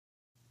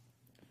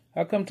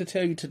I come to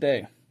tell you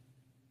today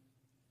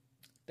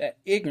that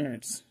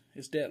ignorance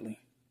is deadly.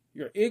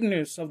 Your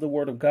ignorance of the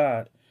Word of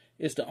God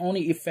is the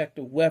only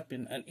effective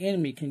weapon an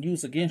enemy can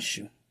use against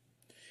you.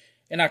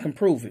 And I can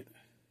prove it.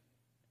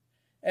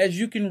 As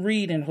you can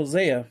read in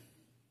Hosea,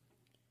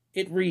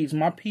 it reads,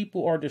 "My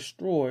people are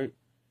destroyed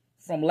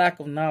from lack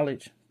of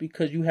knowledge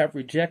because you have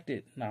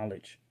rejected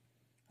knowledge.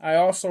 I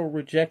also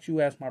reject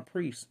you as my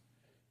priest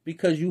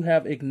because you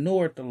have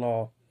ignored the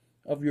law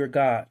of your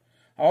God.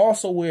 I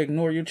also will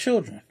ignore your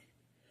children."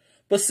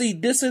 But see,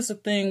 this is the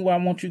thing where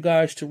I want you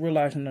guys to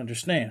realize and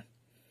understand.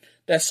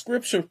 That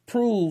scripture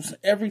proves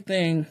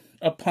everything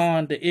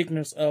upon the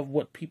ignorance of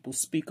what people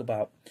speak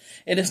about.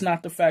 It is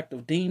not the fact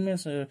of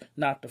demons or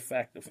not the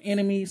fact of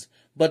enemies,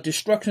 but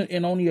destruction,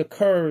 it only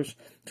occurs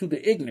to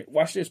the ignorant.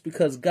 Watch this,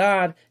 because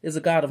God is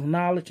a God of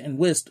knowledge and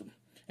wisdom.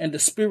 And the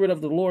Spirit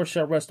of the Lord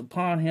shall rest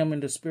upon him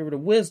in the spirit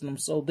of wisdom.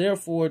 So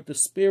therefore, the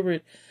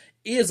Spirit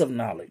is of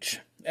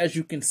knowledge. As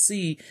you can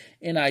see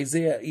in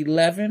Isaiah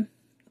 11,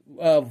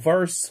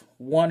 verse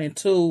 1 and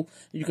 2.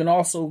 You can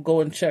also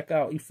go and check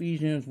out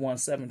Ephesians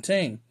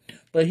 1:17.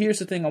 But here's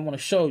the thing I want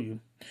to show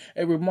you.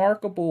 A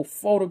remarkable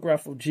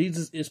photograph of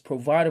Jesus is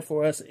provided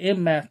for us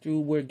in Matthew,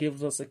 where it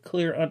gives us a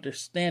clear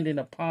understanding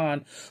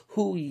upon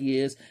who he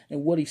is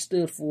and what he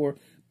stood for,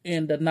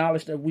 and the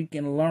knowledge that we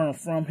can learn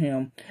from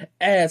him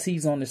as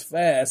he's on his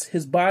fast.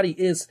 His body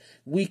is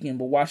weakened,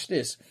 but watch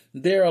this.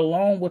 There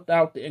alone,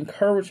 without the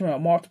encouragement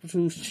of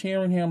multitudes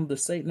cheering him, the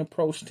Satan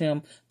approached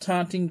him,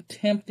 taunting,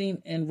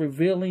 tempting, and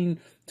revealing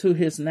to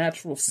his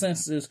natural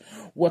senses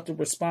what the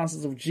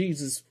responses of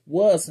Jesus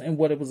was and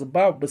what it was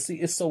about. But see,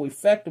 it's so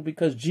effective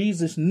because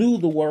Jesus knew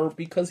the word,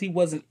 because he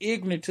wasn't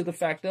ignorant to the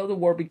fact of the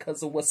word,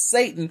 because of what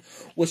Satan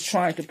was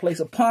trying to place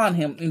upon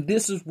him. And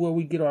this is where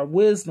we get our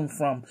wisdom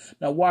from.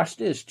 Now watch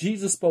this.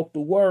 Jesus spoke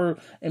the word,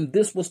 and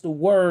this was the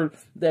word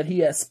that he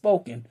had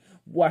spoken.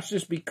 Watch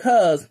this,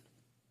 because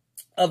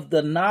of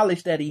the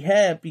knowledge that he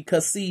had,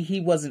 because see,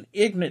 he wasn't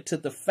ignorant to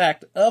the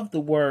fact of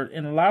the word,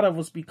 and a lot of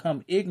us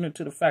become ignorant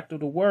to the fact of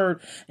the word,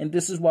 and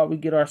this is why we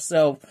get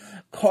ourselves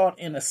caught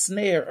in a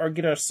snare or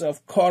get ourselves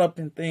caught up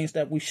in things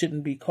that we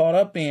shouldn't be caught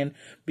up in.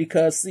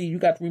 Because see, you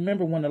got to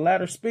remember, when the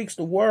latter speaks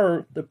the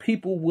word, the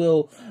people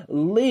will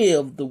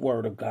live the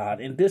word of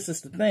God. And this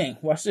is the thing,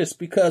 watch this,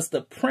 because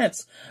the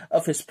prince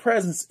of his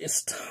presence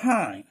is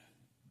time.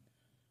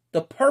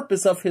 The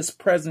purpose of his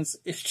presence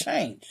is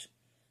change.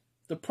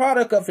 The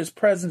product of his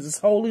presence is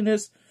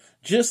holiness,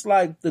 just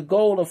like the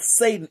goal of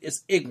Satan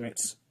is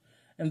ignorance.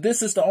 And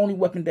this is the only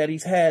weapon that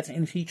he's had,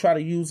 and he tried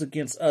to use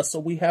against us. So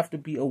we have to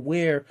be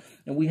aware,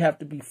 and we have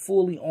to be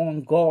fully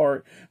on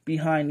guard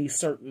behind these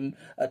certain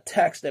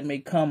attacks that may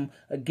come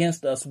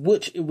against us,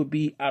 which it would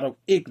be out of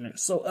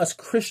ignorance. So us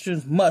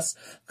Christians must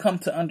come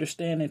to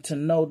understand and to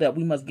know that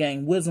we must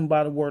gain wisdom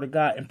by the word of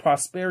God, and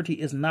prosperity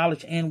is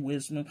knowledge and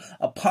wisdom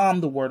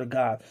upon the word of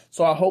God.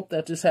 So I hope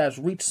that this has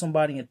reached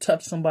somebody and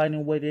touched somebody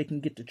in a way they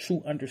can get the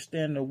true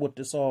understanding of what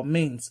this all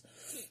means.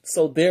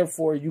 So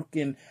therefore, you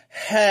can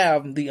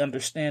have the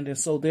understanding.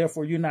 So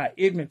therefore, you're not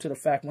ignorant to the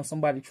fact when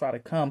somebody try to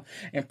come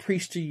and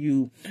preach to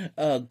you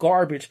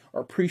garbage,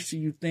 or preach to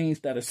you things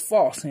that is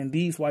false. And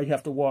these why you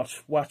have to watch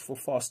for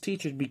false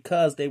teachers,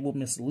 because they will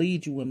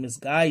mislead you and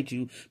misguide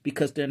you,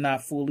 because they're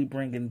not fully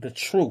bringing the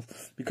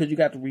truth. Because you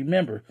got to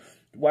remember,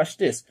 watch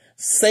this.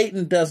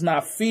 Satan does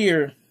not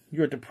fear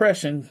your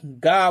depression.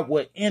 God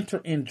will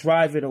enter and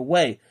drive it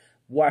away.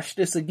 Watch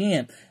this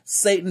again.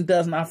 Satan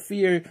does not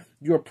fear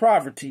your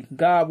poverty.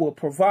 God will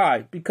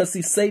provide. Because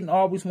see, Satan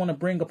always want to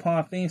bring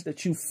upon things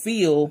that you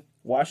feel,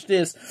 watch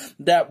this,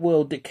 that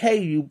will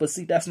decay you. But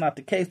see, that's not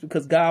the case,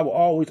 because God will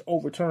always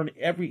overturn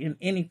every and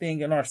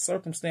anything in our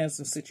circumstances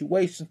and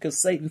situations,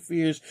 because Satan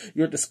fears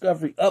your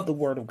discovery of the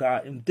word of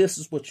God. And this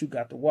is what you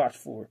got to watch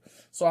for.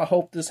 So I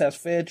hope this has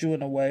fed you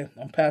in a way.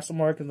 I'm Pastor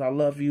Marcus. I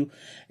love you.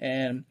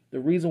 And the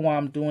reason why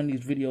I'm doing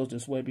these videos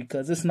this way,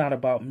 because it's not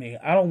about me.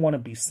 I don't want to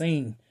be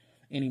seen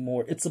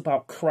anymore. It's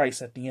about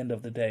Christ at the end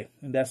of the day,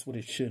 and that's what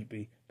it should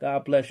be.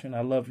 God bless you, and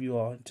I love you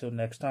all. Until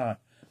next time,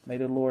 may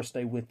the Lord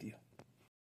stay with you.